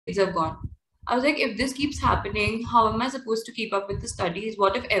kids have gone. I was like, if this keeps happening, how am I supposed to keep up with the studies?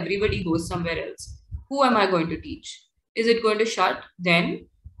 What if everybody goes somewhere else? Who am I going to teach? Is it going to shut? Then,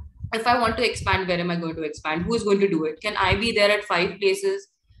 if I want to expand, where am I going to expand? Who's going to do it? Can I be there at five places?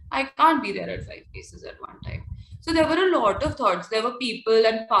 I can't be there at five places at one time. So there were a lot of thoughts. There were people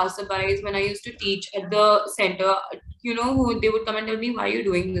and passerbys when I used to teach at the center, who they would come and tell me, why are you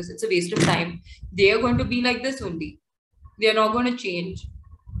doing this? It's a waste of time. They are going to be like this only. They are not going to change.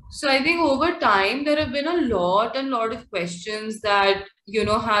 So I think over time there have been a lot and lot of questions that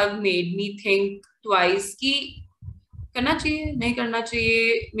have made me think twice कि करना चाहिए नहीं करना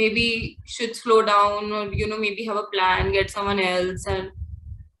चाहिए, maybe should slow down, or maybe have a plan, get someone else.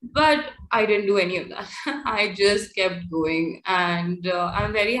 But I didn't do any of that. I just kept going, and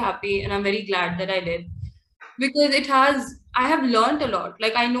I'm very happy and I'm very glad that I did, because I have learned a lot.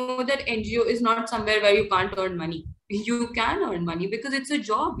 Like, I know that NGO is not somewhere where you can't earn money. You can earn money because it's a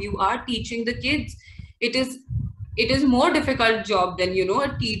job. You are teaching the kids. It is more difficult job than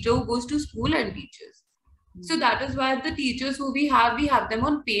a teacher who goes to school and teaches. So that is why the teachers who we have them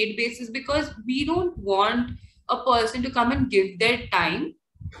on paid basis, because we don't want a person to come and give their time,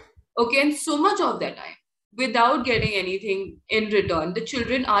 okay, and so much of their time without getting anything in return. The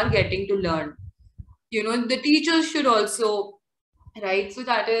children are getting to learn. The teachers should also, right? So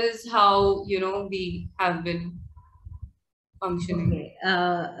that is how, we have been functioning.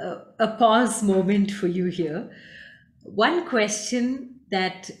 Okay. A pause moment for you here. One question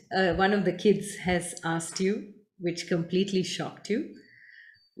that one of the kids has asked you, which completely shocked you.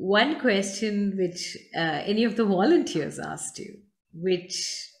 One question which any of the volunteers asked you,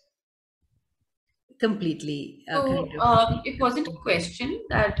 which completely So kind of. it wasn't a question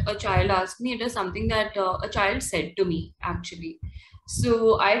that a child asked me. It is something that a child said to me, actually.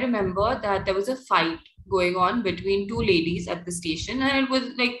 So I remember that there was a fight going on between two ladies at the station, and it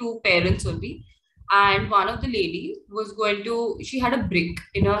was like two parents only. And one of the ladies she had a brick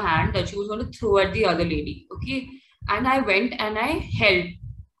in her hand that she was going to throw at the other lady. Okay. And I went and I held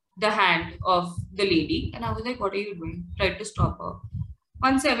the hand of the lady, and I was like, what are you doing? Tried to stop her.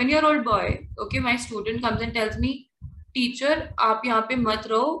 One 7-year-old boy, okay, my student comes and tells me, teacher, आप यहाँ पे मत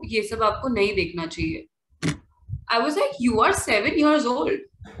रहो, ये सब आपको नहीं देखना चाहिए. I was like, you are 7 years old.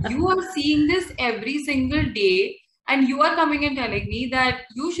 You are seeing this every single day, and you are coming and telling me that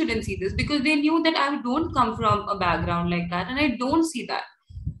you shouldn't see this, because they knew that I don't come from a background like that, and I don't see that.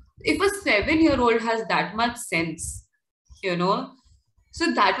 If a 7-year-old has that much sense, you know, so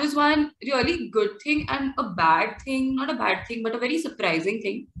that was one really good thing, and a bad thing, not a bad thing, but a very surprising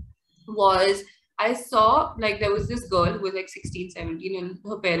thing was I saw, like, there was this girl who was like 16, 17, and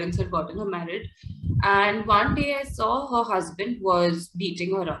her parents had gotten her married. And one day I saw her husband was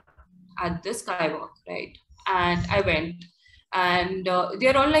beating her up at the skywalk, right? And I went, and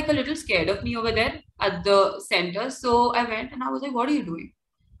they're all like a little scared of me over there at the center. So I went and I was like, what are you doing?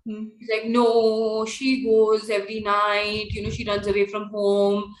 He's like, no, she goes every night, she runs away from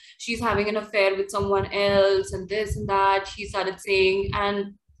home. She's having an affair with someone else, and this and that. She started saying,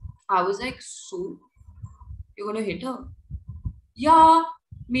 and I was like, so you're gonna hit her? Yeah,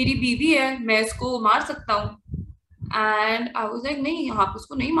 मेरी बीवी है, मैं इसको मार सकता हूँ. And I was like, नहीं, आप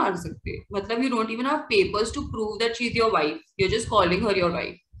उसको नहीं मार सकते. मतलब, you don't even have papers to prove that she's your wife. You're just calling her your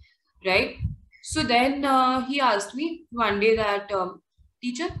wife, right? So then he asked me one day that,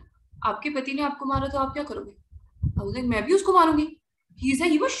 teacher, आपके पति ने आपको मारा तो आप क्या करोगे? I was like, मैं भी उसको मारूंगी.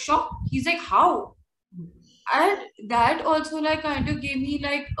 He was shocked. He's like, how? And that also like kind of gave me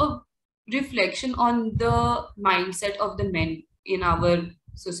like a reflection on the mindset of the men in our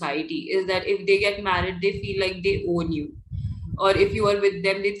society, is that if they get married, they feel like they own you, or if you are with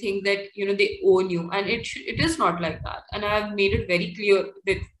them, they think that they own you, and it is not like that. And I have made it very clear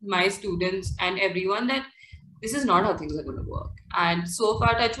with my students and everyone that this is not how things are going to work. And so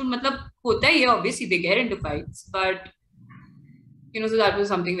far, touchwood, matlab, hota hai, obviously they get into fights, but so that was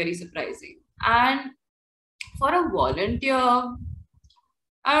something very surprising. And for a volunteer,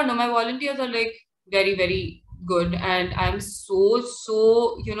 I don't know, my volunteers are like very, very good, and I'm so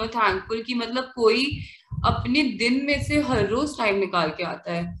thankful कि मतलब कोई अपने दिन में से हर रोज time निकाल के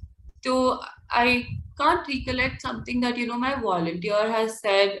आता है. तो I can't recollect something that my volunteer has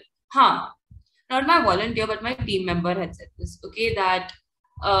said. हाँ, not my volunteer but my team member had said this, okay, that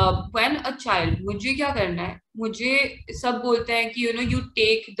when a child, मुझे क्या करना है, मुझे सब बोलते हैं कि you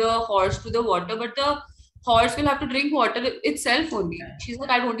take the horse to the water, but the horse will have to drink water itself only. She's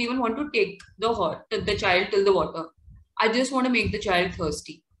like, I don't even want to take the child till the water. I just want to make the child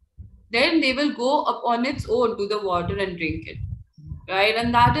thirsty. Then they will go up on its own to the water and drink it, right?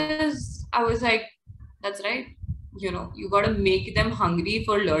 And that is, I was like, that's right. You got to make them hungry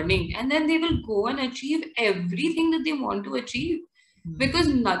for learning, and then they will go and achieve everything that they want to achieve, because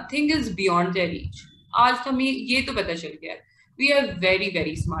nothing is beyond their reach. आज हमें ये तो पता चल गया है. We are very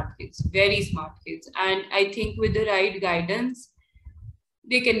very smart kids, very smart kids, and I think with the right guidance,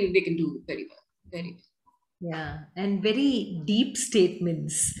 they can do very well, very well. Yeah, and very deep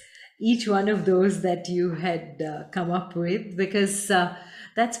statements, each one of those that you had come up with, because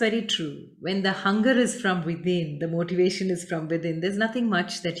that's very true. When the hunger is from within, the motivation is from within, there's nothing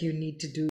much that you need to do